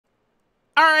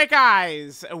Alright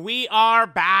guys, we are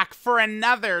back for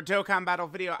another Dokkan battle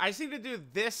video. I just need to do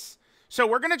this. So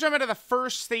we're going to jump into the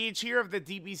first stage here of the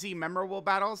DBZ memorable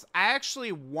battles. I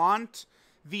actually want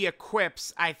the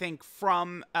equips, I think,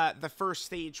 from the first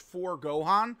stage for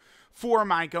Gohan, for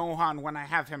my Gohan when I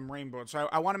have him rainbowed. So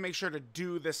I want to make sure to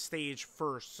do this stage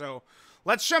first. So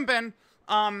let's jump in.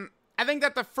 I think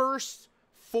that the first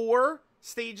 4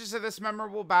 stages of this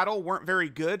memorable battle weren't very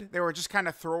good. They were just kind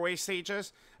of throwaway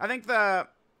stages. I think the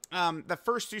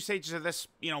first 2 stages of this,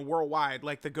 worldwide,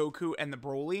 like the Goku and the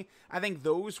Broly, I think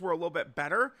those were a little bit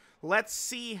better. Let's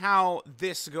see how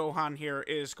this Gohan here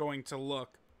is going to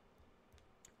look.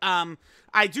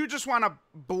 I do just want to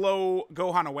blow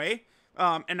Gohan away,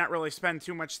 and not really spend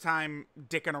too much time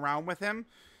dicking around with him.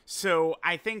 So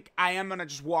I think I am going to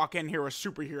just walk in here a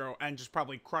superhero and just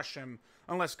probably crush him,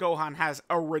 unless Gohan has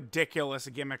a ridiculous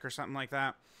gimmick or something like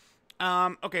that.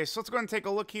 Okay, so let's go and take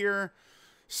a look here.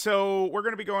 So we're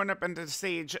going to be going up into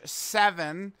stage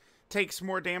 7. Takes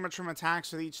more damage from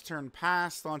attacks with each turn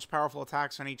passed. Launch powerful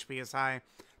attacks when HP is high.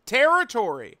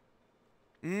 Territory.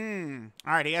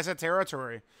 Alright, he has a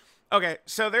territory. Okay,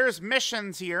 so there's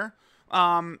missions here.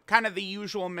 Kind of the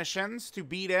usual missions to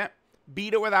beat it.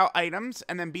 Beat it without items,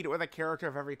 and then beat it with a character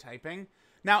of every typing.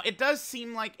 Now, it does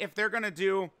seem like if they're going to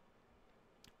do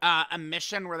a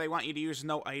mission where they want you to use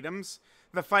no items,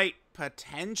 the fight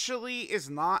potentially is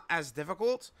not as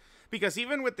difficult, because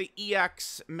even with the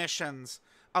EX missions,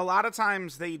 a lot of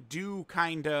times they do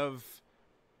kind of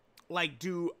like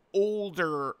do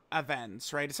older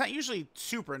events, right? It's not usually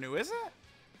super new, is it?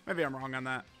 Maybe I'm wrong on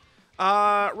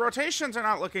that. Rotations are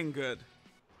not looking good.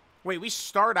 Wait, we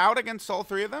start out against all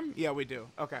 3 of them? Yeah, we do.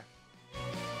 Okay.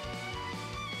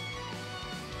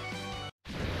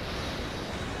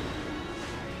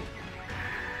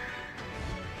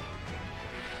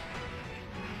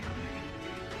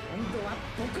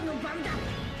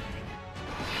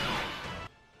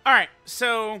 Alright,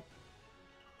 so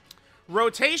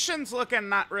rotation's looking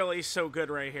not really so good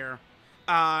right here.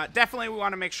 Definitely we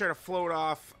want to make sure to float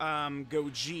off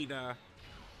Gogeta.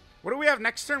 What do we have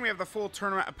next turn? We have the full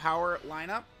Tournament of Power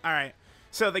lineup. Alright,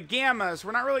 so the Gammas,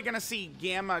 we're not really going to see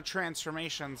Gamma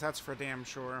transformations, that's for damn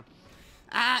sure.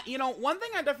 One thing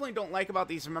I definitely don't like about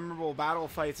these memorable battle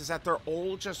fights is that they're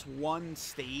all just one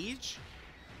stage.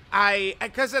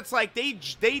 Because it's like, they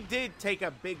did take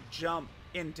a big jump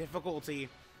in difficulty.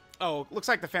 Oh, looks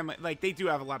like the family, like, they do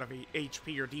have a lot of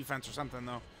HP or defense or something,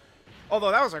 though. Although,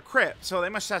 that was a crit, so they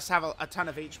must just have a ton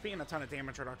of HP and a ton of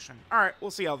damage reduction. Alright, we'll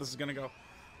see how this is gonna go.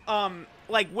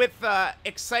 Like, with the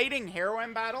exciting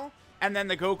heroine battle, and then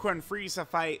the Goku and Frieza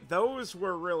fight, those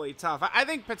were really tough. I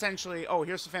think potentially, oh,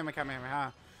 here's the Family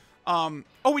Kamehameha.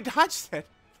 Oh, we dodged it.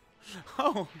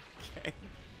 Oh, okay.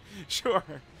 Sure.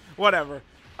 Whatever.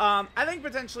 I think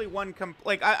potentially one,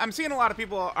 I'm seeing a lot of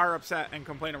people are upset and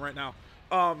complaining right now.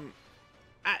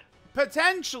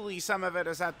 Potentially some of it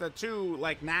is that the 2,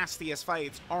 like, nastiest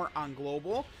fights aren't on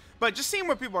global. But just seeing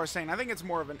what people are saying, I think it's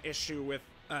more of an issue with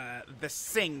the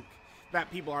sync that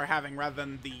people are having rather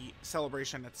than the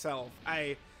celebration itself.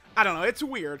 I don't know, it's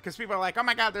weird, because people are like, oh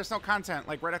my god, there's no content,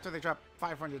 like, right after they drop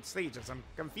 500 stages. I'm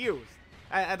confused.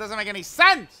 It doesn't make any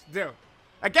sense, dude.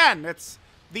 Again,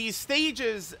 these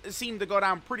stages seem to go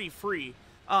down pretty free.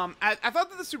 I thought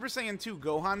that the Super Saiyan 2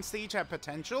 Gohan stage had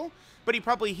potential, but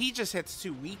he just hits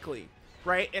too weakly,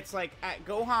 right? It's like, at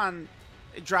Gohan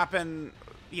dropping,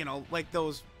 like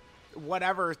those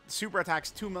whatever super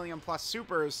attacks, 2 million plus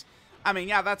supers. I mean,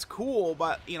 yeah, that's cool,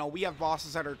 but, we have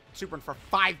bosses that are supering for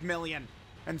 5 million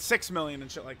and 6 million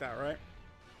and shit like that,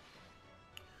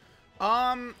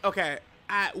 right? Okay.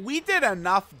 We did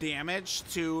enough damage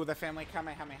to the Family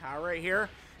Kamehameha right here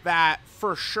that,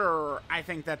 for sure, I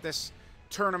think that this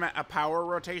Tournament of Power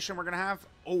rotation we're going to have...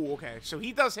 Oh, okay. So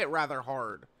he does hit rather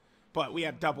hard, but we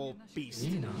had double beast.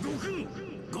 Goku!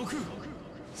 Goku!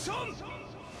 Son!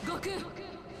 Goku!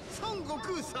 Son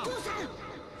Goku-san! Goku!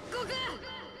 Goku!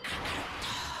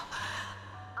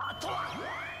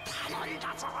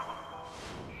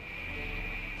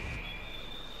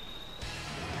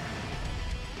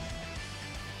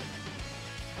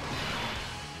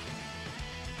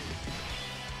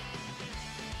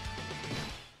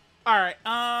 Alright,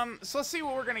 so let's see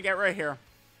what we're gonna get right here.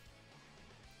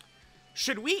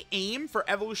 Should we aim for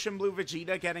Evolution Blue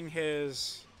Vegeta getting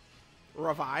his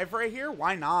revive right here?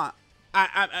 Why not?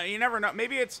 You never know.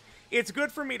 Maybe it's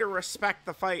good for me to respect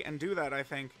the fight and do that, I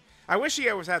think. I wish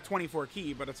he was at 24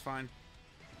 key, but it's fine.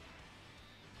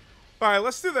 Alright,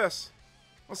 let's do this.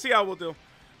 We'll see how we'll do.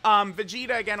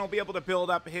 Vegeta, again, will be able to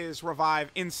build up his revive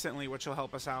instantly, which will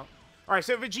help us out. Alright,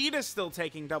 so Vegeta's still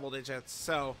taking double digits,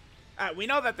 so... we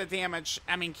know that the damage,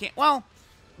 I mean, can't... Well,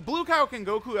 Blue Kaioken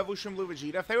Goku Evolution Blue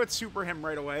Vegeta, if they would super him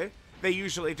right away, they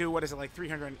usually do, what is it, like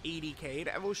 380k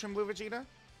to Evolution Blue Vegeta?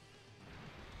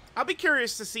 I'll be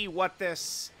curious to see what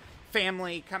this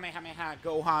family Kamehameha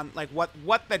Gohan, like what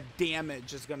the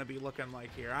damage is going to be looking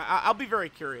like here. I'll be very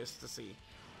curious to see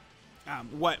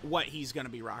what he's going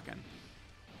to be rocking.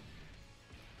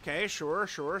 Okay, sure.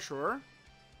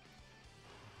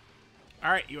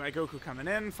 All right, UI Goku coming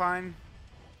in, fine.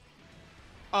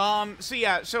 So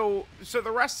yeah, so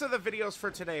the rest of the videos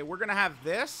for today, we're gonna have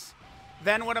this.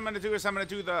 Then what I'm gonna do is I'm gonna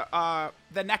do the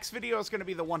next video is gonna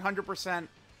be the 100%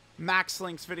 Max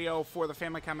Links video for the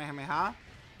Family Kamehameha.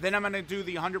 Then I'm gonna do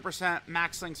the 100%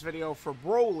 Max Links video for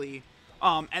Broly,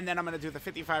 and then I'm gonna do the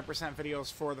 55% videos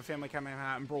for the Family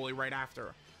Kamehameha and Broly right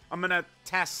after. I'm gonna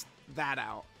test that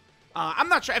out. I'm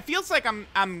not sure. It feels like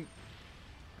I'm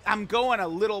going a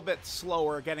little bit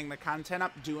slower getting the content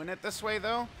up doing it this way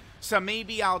though. So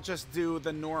maybe I'll just do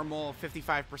the normal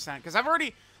 55%. Because I've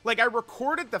already, like, I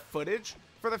recorded the footage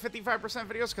for the 55%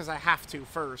 videos because I have to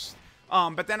first.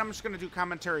 But then I'm just going to do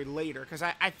commentary later. Because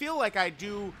I feel like I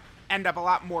do end up a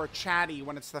lot more chatty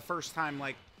when it's the first time,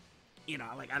 like, you know,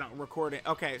 like, I don't record it.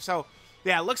 Okay, so,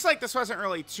 yeah, it looks like this wasn't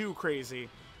really too crazy.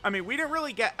 I mean, we didn't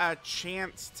really get a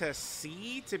chance to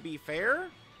see, to be fair.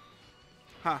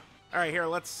 Huh. All right, here,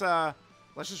 let's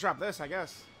just drop this, I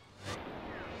guess.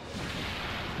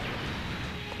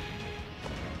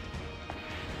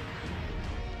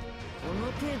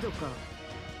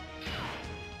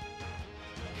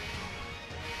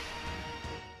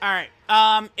 Alright,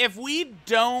 if we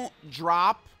don't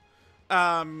drop,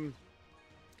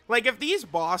 like, if these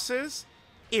bosses,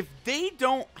 if they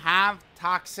don't have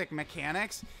toxic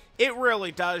mechanics, it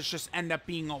really does just end up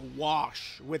being a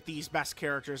wash with these best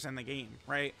characters in the game,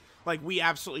 right? Like, we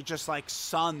absolutely just, like,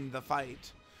 sun the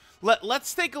fight.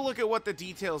 Let's take a look at what the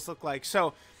details look like.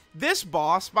 So, this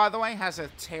boss, by the way, has a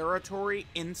territory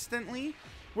instantly,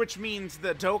 which means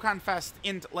the Dokkan Fest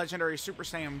in Legendary Super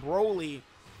Saiyan Broly,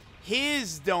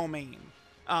 his domain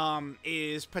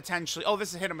is potentially... Oh,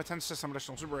 this is hidden potential system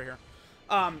additional super right here.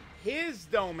 His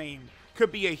domain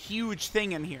could be a huge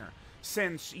thing in here,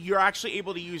 since you're actually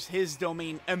able to use his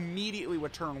domain immediately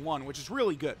with turn 1, which is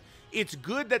really good. It's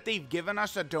good that they've given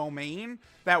us a domain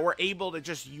that we're able to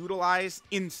just utilize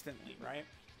instantly, right?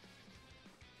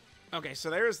 Okay, so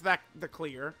there's the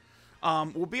clear.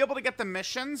 We'll be able to get the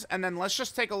missions, and then let's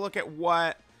just take a look at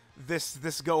what this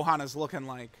Gohan is looking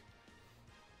like.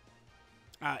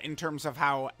 In terms of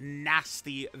how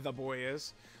nasty the boy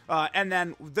is. And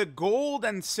then the gold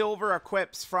and silver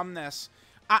equips from this,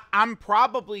 I'm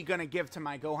probably going to give to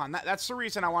my Gohan. That's the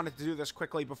reason I wanted to do this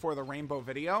quickly before the rainbow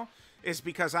video, is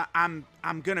because I'm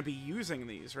going to be using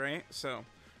these, right? So,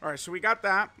 all right, so we got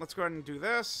that. Let's go ahead and do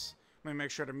this. Let me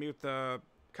make sure to mute the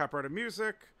copyrighted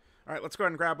music. All right, let's go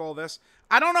ahead and grab all this.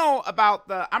 I don't know about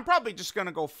I'm probably just going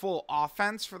to go full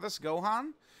offense for this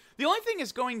Gohan. The only thing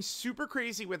is going super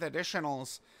crazy with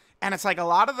additionals, and it's like a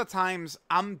lot of the times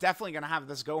I'm definitely going to have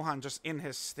this Gohan just in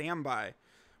his standby,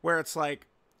 where it's like,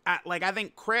 I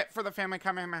think crit for the Family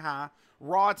Kamehameha,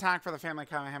 raw attack for the Family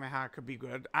Kamehameha could be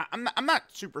good. I'm not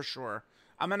super sure.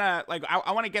 I'm going to, like,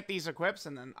 I want to get these equips,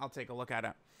 and then I'll take a look at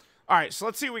it. All right, so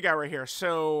let's see what we got right here.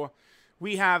 So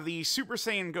we have the Super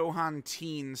Saiyan Gohan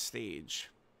Teen stage.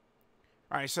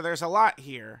 All right, so there's a lot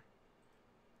here.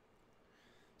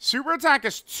 Super attack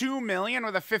is 2 million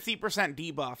with a 50%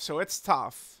 debuff, so it's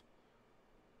tough.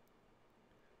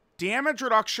 Damage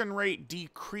reduction rate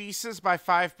decreases by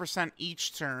 5%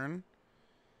 each turn.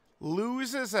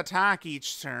 Loses attack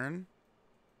each turn.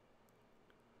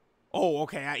 Oh,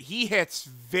 okay. He hits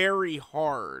very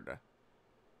hard.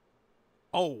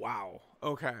 Oh, wow.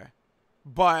 Okay.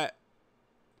 But...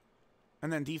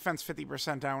 And then defense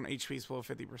 50% down, HP is below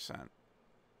 50%.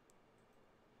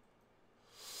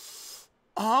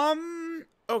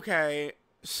 Okay.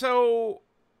 So...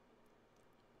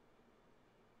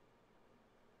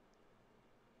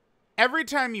 Every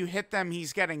time you hit them,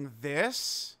 he's getting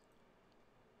this.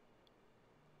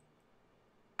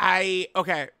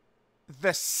 Okay.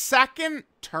 The second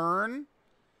turn,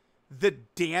 the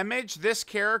damage this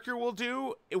character will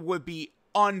do, it would be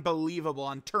unbelievable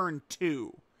on turn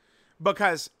 2.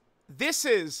 Because this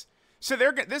is... So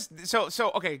they're...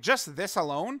 okay, just this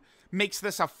alone makes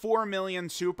this a 4 million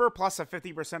super plus a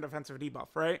 50% offensive debuff,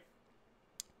 right?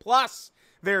 Plus,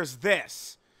 there's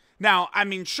this. Now, I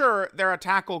mean, sure, their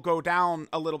attack will go down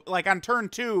a little. Like, on turn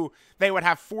 2, they would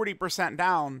have 40%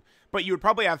 down, but you would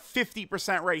probably have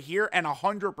 50% right here and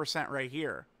 100% right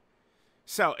here.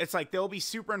 So, it's like they'll be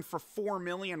supering for 4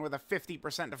 million with a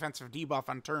 50% defensive debuff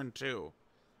on turn 2.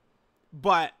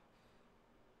 But,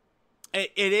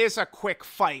 it is a quick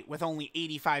fight with only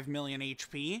 85 million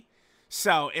HP.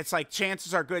 So it's like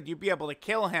chances are good you'd be able to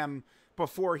kill him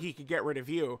before he could get rid of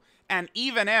you. And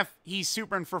even if he's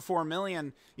supering for 4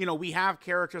 million, you know, we have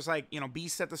characters like, you know,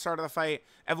 Beast at the start of the fight,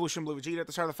 Evolution Blue Vegeta at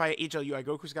the start of the fight, HLUI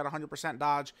Goku's got 100%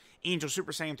 dodge, Angel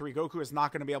Super Saiyan 3 Goku is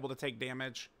not going to be able to take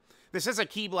damage. This is a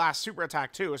Ki Blast super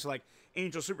attack too, so like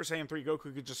Angel Super Saiyan 3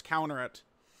 Goku could just counter it.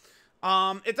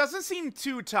 It doesn't seem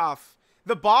too tough.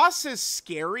 The boss is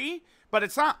scary, but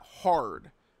it's not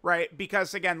hard. Right?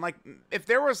 Because, again, like, if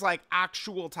there was, like,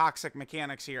 actual toxic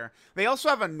mechanics here, they also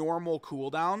have a normal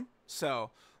cooldown.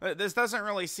 So, this doesn't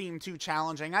really seem too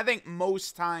challenging. I think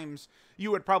most times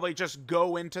you would probably just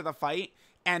go into the fight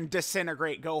and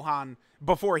disintegrate Gohan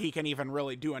before he can even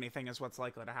really do anything is what's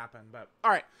likely to happen. But,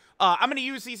 alright. I'm going to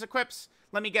use these equips.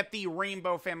 Let me get the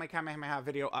Rainbow Family Kamehameha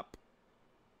video up.